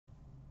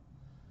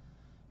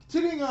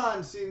Continuing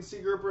on,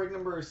 CNC group break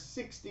number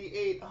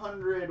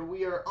 6800.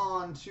 We are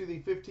on to the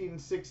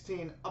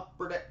 15-16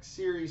 Upper Deck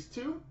Series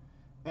 2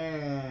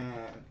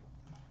 and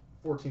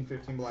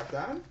 14-15 Black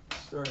Diamond.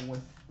 Starting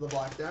with the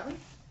Black Diamond.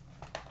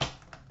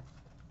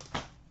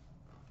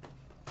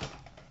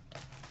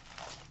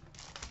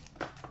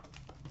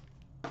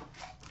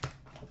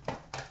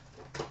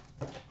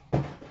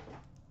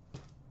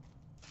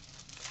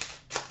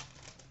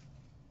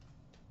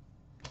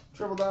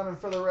 Triple Diamond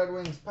for the Red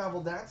Wings,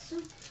 Pavel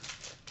Datsyuk.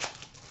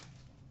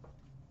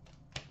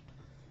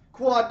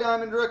 Quad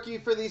Diamond rookie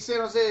for the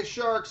San Jose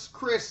Sharks,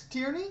 Chris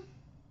Tierney.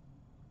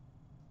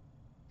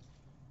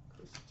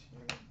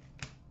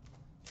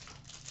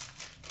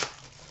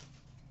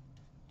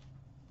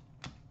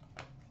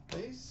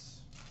 Base.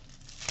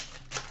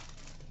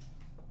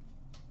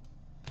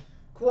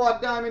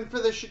 Quad Diamond for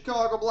the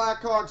Chicago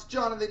Blackhawks,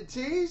 Jonathan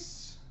Toews.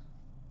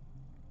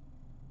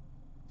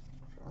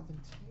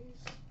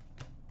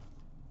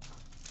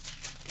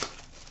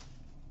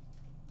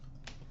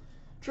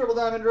 Triple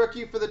Diamond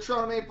rookie for the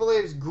Toronto Maple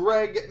Leafs,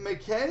 Greg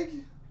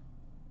McKegg.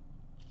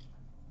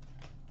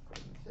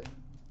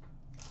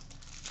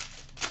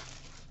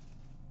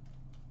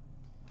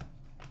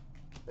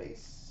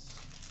 Base.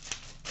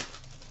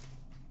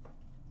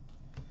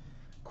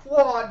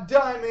 Quad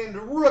Diamond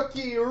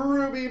rookie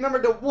ruby number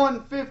to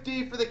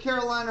 150 for the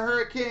Carolina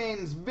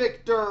Hurricanes,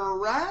 Victor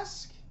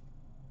Rask.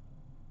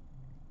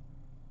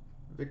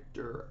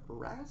 Victor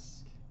Rask.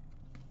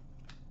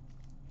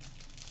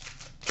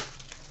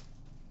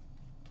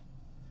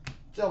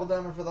 Double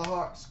Diamond for the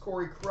Hawks,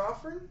 Corey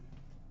Crawford.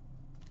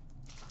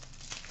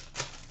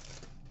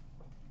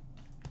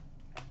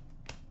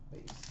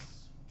 Base.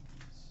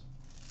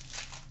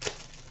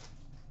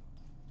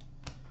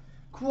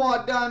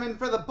 Quad Diamond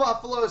for the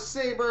Buffalo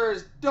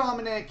Sabres,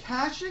 Dominic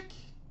Hasek.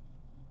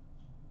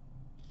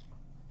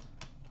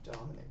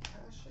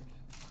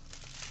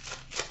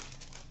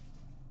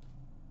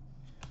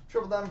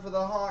 Triple Diamond for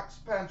the Hawks,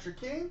 Patrick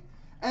King.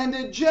 And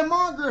a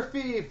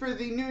gemography for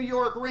the New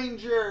York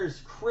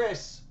Rangers,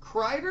 Chris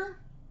Kreider.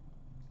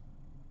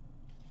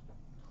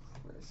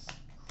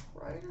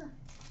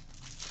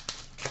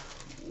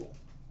 Cool.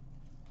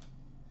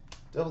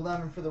 Double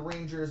Diamond for the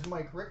Rangers,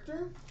 Mike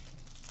Richter.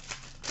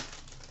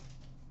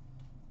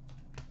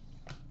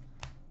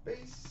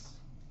 Base.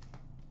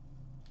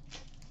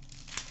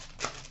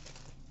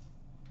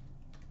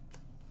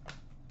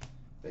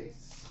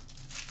 Base.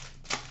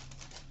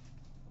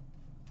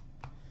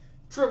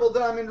 Triple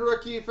Diamond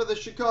rookie for the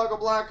Chicago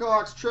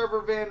Blackhawks,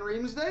 Trevor Van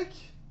Riemsdyk.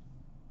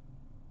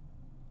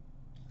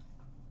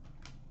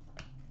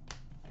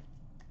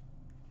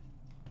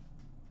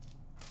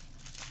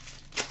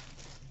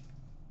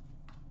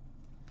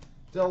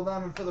 Double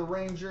Diamond for the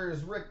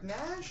Rangers, Rick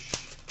Nash.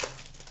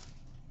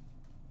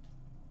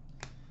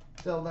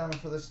 Double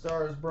Diamond for the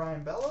Stars,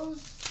 Brian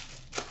Bellows.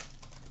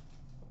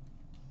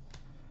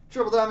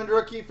 Triple Diamond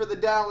rookie for the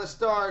Dallas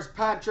Stars,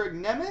 Patrick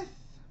Nemeth.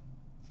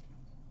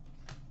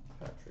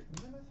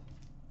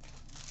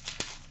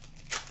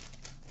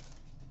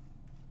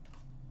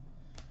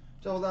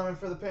 Double Diamond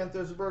for the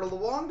Panthers, Roberto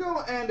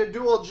Luongo. And a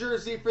dual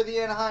jersey for the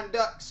Anaheim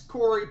Ducks,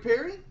 Corey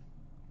Perry.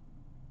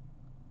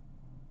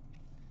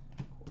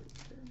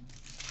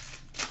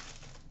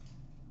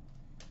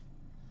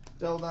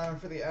 Double Diamond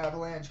for the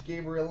Avalanche,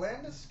 Gabriel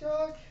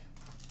Landeskog.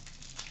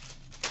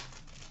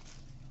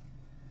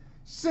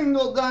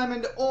 Single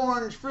Diamond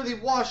orange for the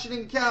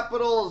Washington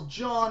Capitals,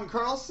 John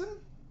Carlson.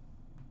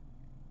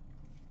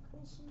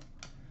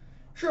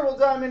 Triple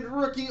Diamond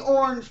rookie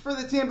orange for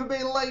the Tampa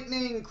Bay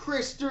Lightning,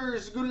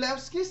 Kristers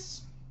Gulevskis.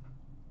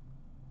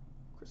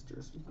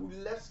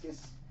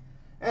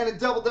 And a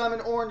Double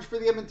Diamond orange for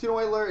the Edmonton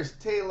Oilers,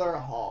 Taylor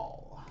Hall.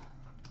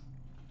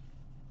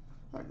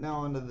 All right, now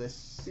on to this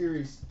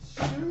Series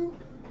 2.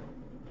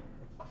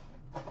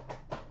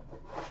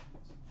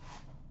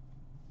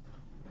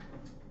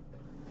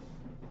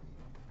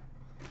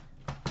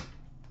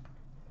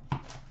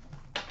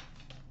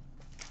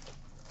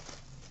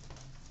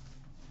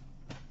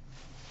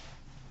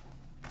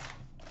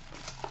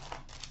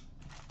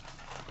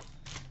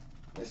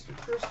 Mr.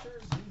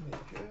 Kristers, you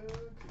make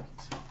good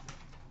cookies.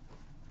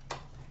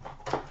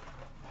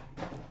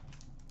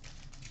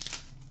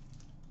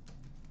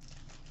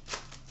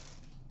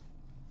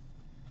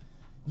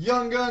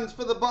 Young Guns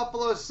for the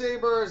Buffalo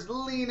Sabres,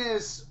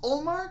 Linus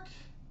Ullmark.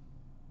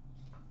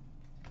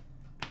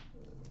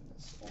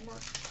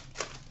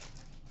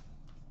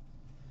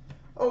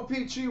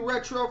 OPG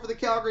Retro for the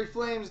Calgary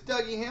Flames,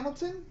 Dougie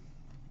Hamilton.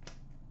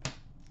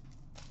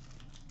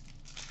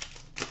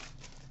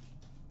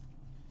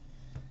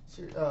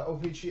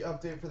 OPG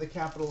update for the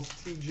Capitals,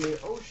 TJ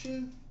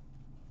Oshie.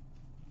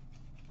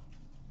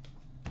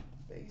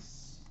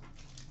 Base.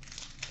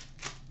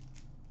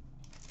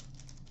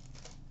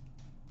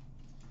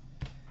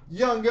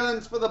 Young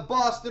Guns for the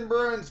Boston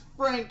Bruins,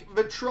 Frank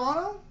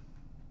Vetrano.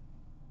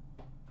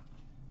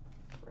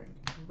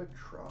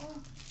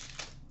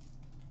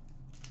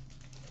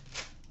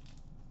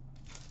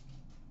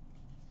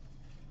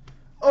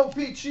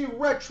 OPG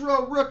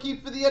Retro Rookie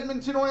for the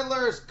Edmonton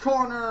Oilers,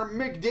 Connor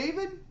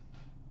McDavid.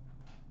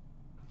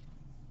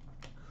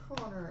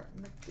 Connor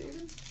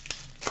McDavid.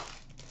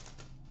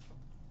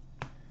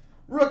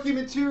 Rookie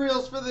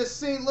materials for the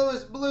St.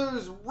 Louis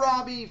Blues,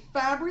 Robbie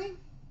Fabry.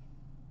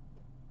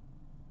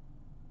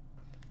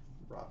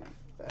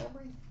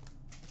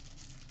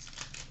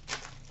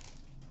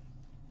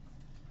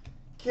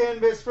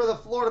 Canvas for the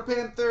Florida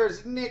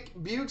Panthers, Nick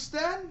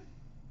Bjugstad.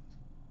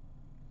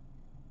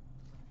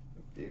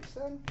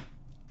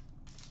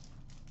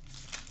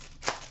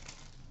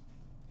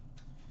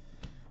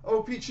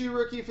 OPG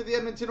rookie for the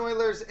Edmonton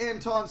Oilers,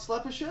 Anton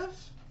Slepyshev.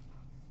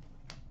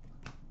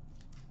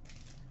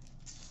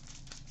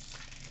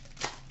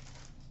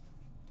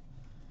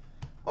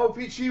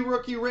 OPG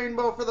rookie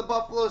rainbow for the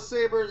Buffalo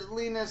Sabres,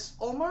 Linus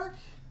Ullmark.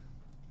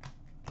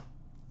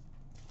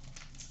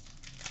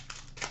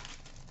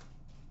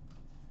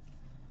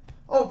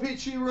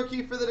 OPG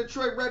rookie for the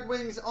Detroit Red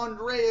Wings,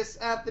 Andreas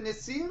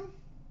Athanasiou.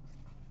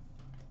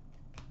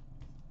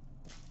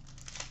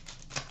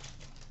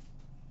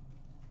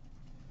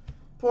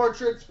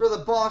 Portraits for the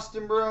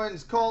Boston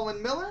Bruins,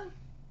 Colin Miller.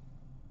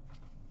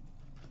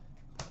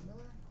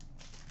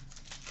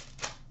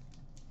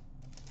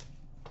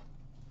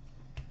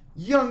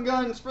 Young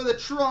Guns for the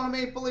Toronto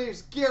Maple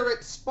Leafs,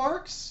 Garrett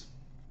Sparks.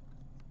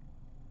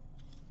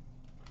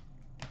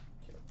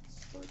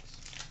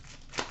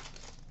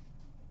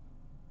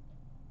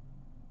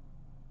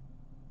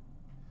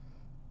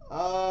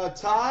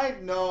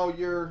 Tied? No,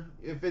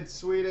 if it's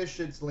Swedish,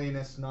 it's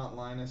Linus, not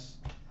Linus.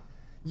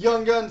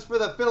 Young Guns for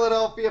the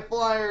Philadelphia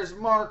Flyers,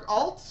 Mark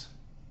Alt.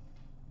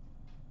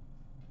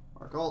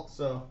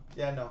 So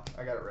yeah, no,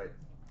 I got it right.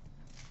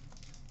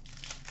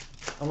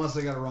 Unless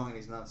I got it wrong and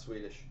he's not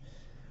Swedish.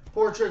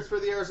 Portraits for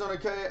the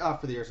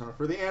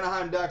for the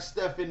Anaheim Ducks,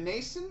 Stefan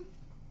Nason.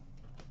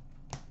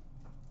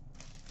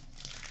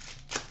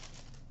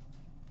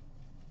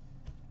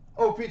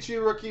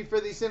 OPG rookie for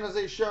the San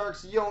Jose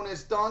Sharks,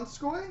 Jonas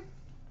Donskoy.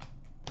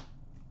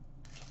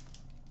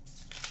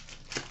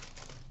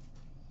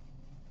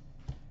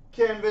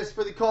 Canvas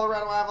for the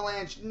Colorado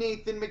Avalanche,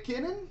 Nathan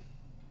McKinnon.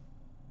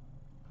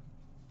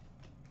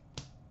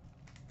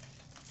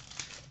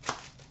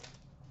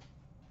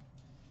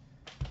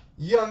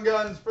 Young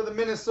Guns for the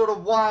Minnesota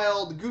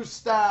Wild,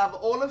 Gustav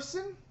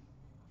Olofsson.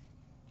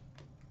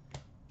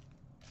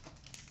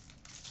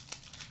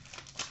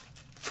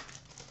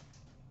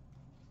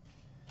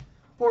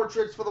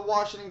 Portraits for the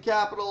Washington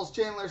Capitals,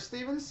 Chandler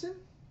Stevenson.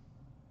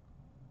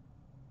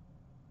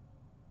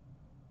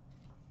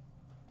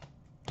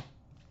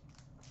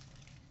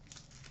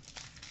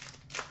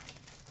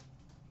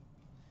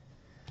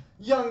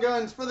 Young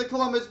Guns for the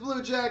Columbus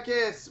Blue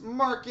Jackets,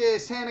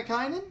 Marcus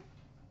Hannikainen.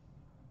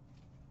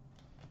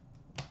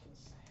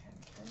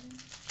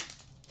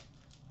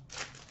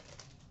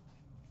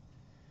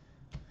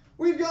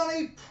 We've got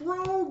a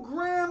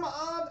Program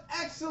of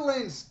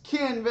Excellence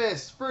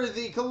canvas for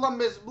the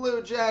Columbus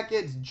Blue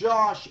Jackets,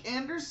 Josh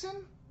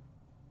Anderson.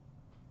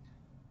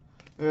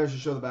 Maybe I should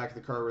show the back of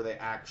the card where they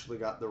actually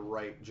got the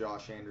right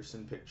Josh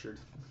Anderson pictured.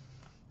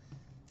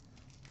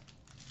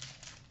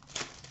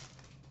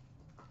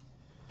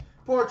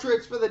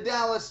 Portraits for the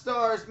Dallas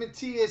Stars,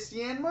 Matthias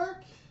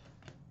Janmark.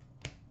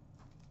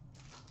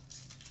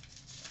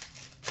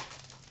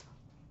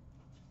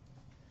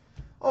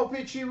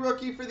 OPG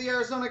rookie for the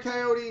Arizona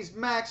Coyotes,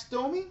 Max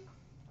Domi.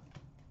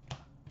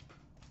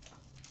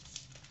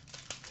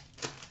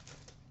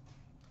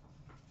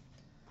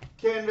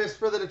 Canvas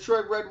for the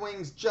Detroit Red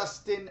Wings,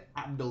 Justin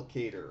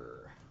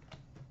Abdelkader.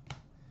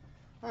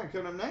 All right,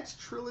 coming up next,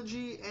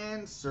 Trilogy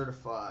and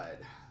Certified.